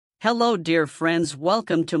Hello dear friends,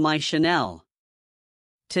 welcome to my channel.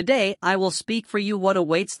 Today I will speak for you what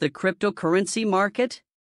awaits the cryptocurrency market.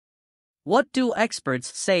 What do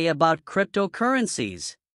experts say about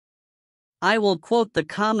cryptocurrencies? I will quote the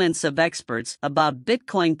comments of experts about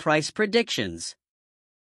Bitcoin price predictions.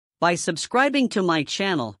 By subscribing to my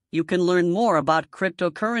channel, you can learn more about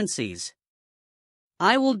cryptocurrencies.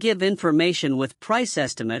 I will give information with price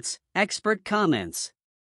estimates, expert comments.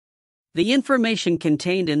 The information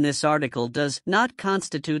contained in this article does not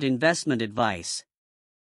constitute investment advice.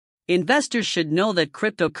 Investors should know that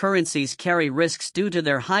cryptocurrencies carry risks due to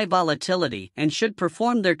their high volatility and should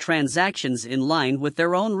perform their transactions in line with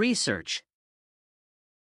their own research.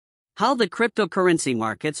 How the cryptocurrency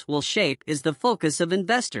markets will shape is the focus of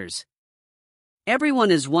investors.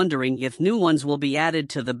 Everyone is wondering if new ones will be added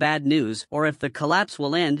to the bad news or if the collapse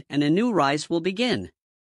will end and a new rise will begin.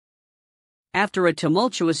 After a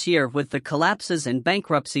tumultuous year with the collapses and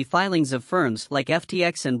bankruptcy filings of firms like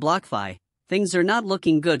FTX and BlockFi, things are not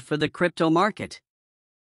looking good for the crypto market.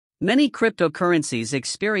 Many cryptocurrencies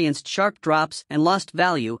experienced sharp drops and lost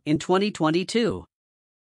value in 2022.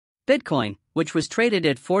 Bitcoin, which was traded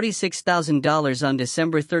at $46,000 on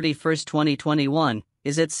December 31, 2021,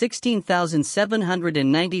 is at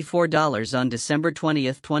 $16,794 on December 20,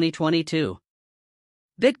 2022.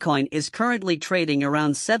 Bitcoin is currently trading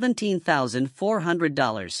around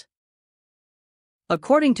 $17,400.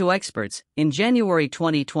 According to experts, in January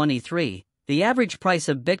 2023, the average price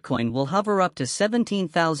of Bitcoin will hover up to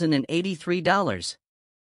 $17,083.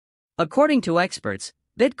 According to experts,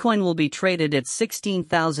 Bitcoin will be traded at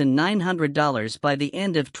 $16,900 by the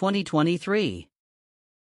end of 2023.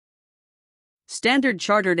 Standard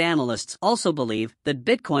Chartered analysts also believe that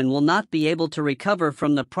Bitcoin will not be able to recover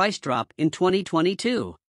from the price drop in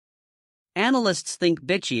 2022. Analysts think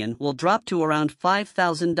Bitcoin will drop to around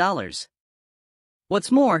 $5,000.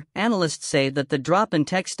 What's more, analysts say that the drop in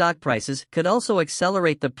tech stock prices could also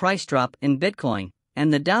accelerate the price drop in Bitcoin,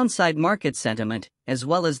 and the downside market sentiment, as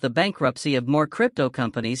well as the bankruptcy of more crypto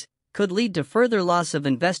companies, could lead to further loss of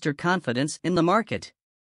investor confidence in the market.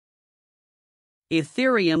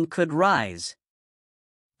 Ethereum could rise.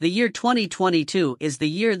 The year 2022 is the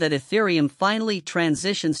year that Ethereum finally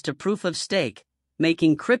transitions to proof of stake,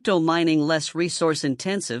 making crypto mining less resource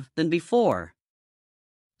intensive than before.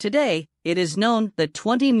 Today, it is known that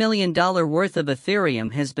 $20 million worth of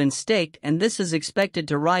Ethereum has been staked, and this is expected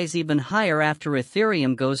to rise even higher after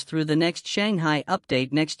Ethereum goes through the next Shanghai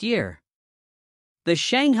update next year. The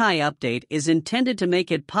Shanghai update is intended to make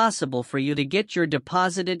it possible for you to get your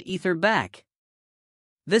deposited Ether back.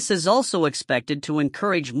 This is also expected to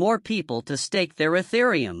encourage more people to stake their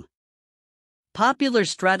Ethereum. Popular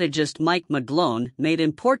strategist McGlone made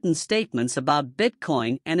important statements about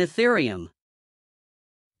Bitcoin and Ethereum.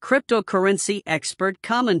 Cryptocurrency expert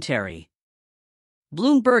commentary.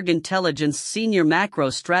 Bloomberg Intelligence senior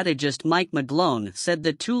macro strategist McGlone said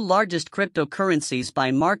the two largest cryptocurrencies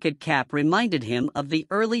by market cap reminded him of the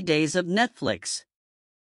early days of Netflix.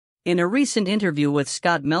 In a recent interview with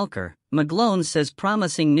Scott Melker, McGlone says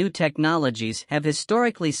promising new technologies have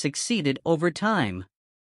historically succeeded over time.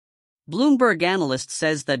 Bloomberg analyst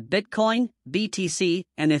says that Bitcoin, BTC,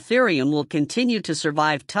 and Ethereum will continue to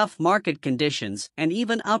survive tough market conditions and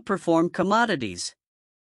even outperform commodities.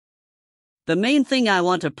 The main thing I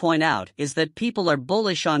want to point out is that people are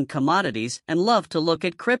bullish on commodities and love to look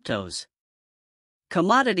at cryptos.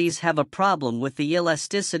 Commodities have a problem with the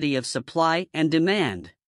elasticity of supply and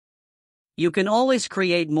demand. You can always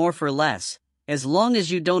create more for less, as long as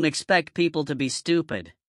you don't expect people to be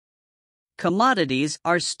stupid. Commodities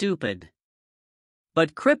are stupid.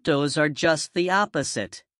 But cryptos are just the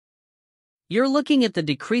opposite. You're looking at the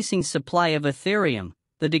decreasing supply of Ethereum,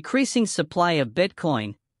 the decreasing supply of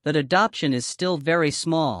Bitcoin, that adoption is still very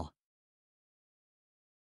small.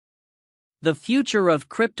 The future of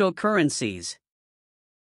cryptocurrencies.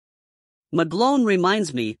 McGlone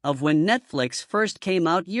reminds me of when Netflix first came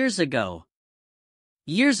out years ago.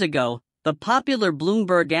 Years ago, the popular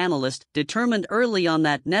Bloomberg analyst determined early on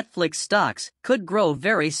that Netflix stocks could grow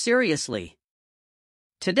very seriously.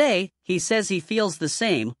 Today, he says he feels the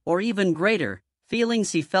same, or even greater,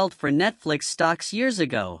 feelings he felt for Netflix stocks years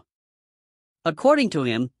ago. According to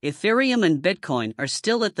him, Ethereum and Bitcoin are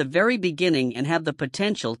still at the very beginning and have the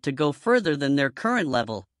potential to go further than their current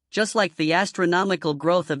level, just like the astronomical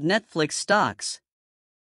growth of Netflix stocks.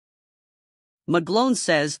 McGlone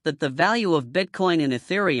says that the value of Bitcoin and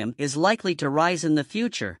Ethereum is likely to rise in the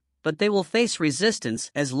future, but they will face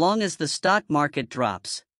resistance as long as the stock market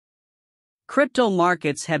drops. Crypto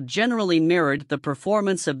markets have generally mirrored the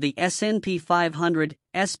performance of the S&P 500,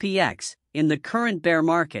 SPX, in the current bear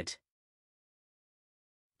market.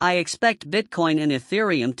 I expect Bitcoin and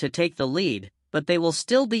Ethereum to take the lead, but they will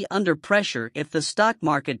still be under pressure if the stock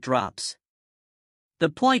market drops. The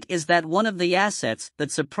point is that one of the assets that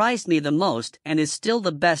surprised me the most and is still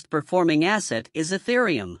the best performing asset is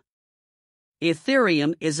Ethereum.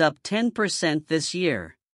 Ethereum is up 10% this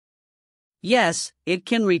year. Yes, it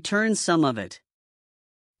can return some of it.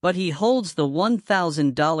 But he holds the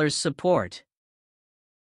 $1,000 support.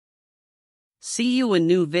 See you in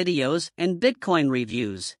new videos and Bitcoin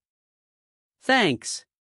reviews. Thanks.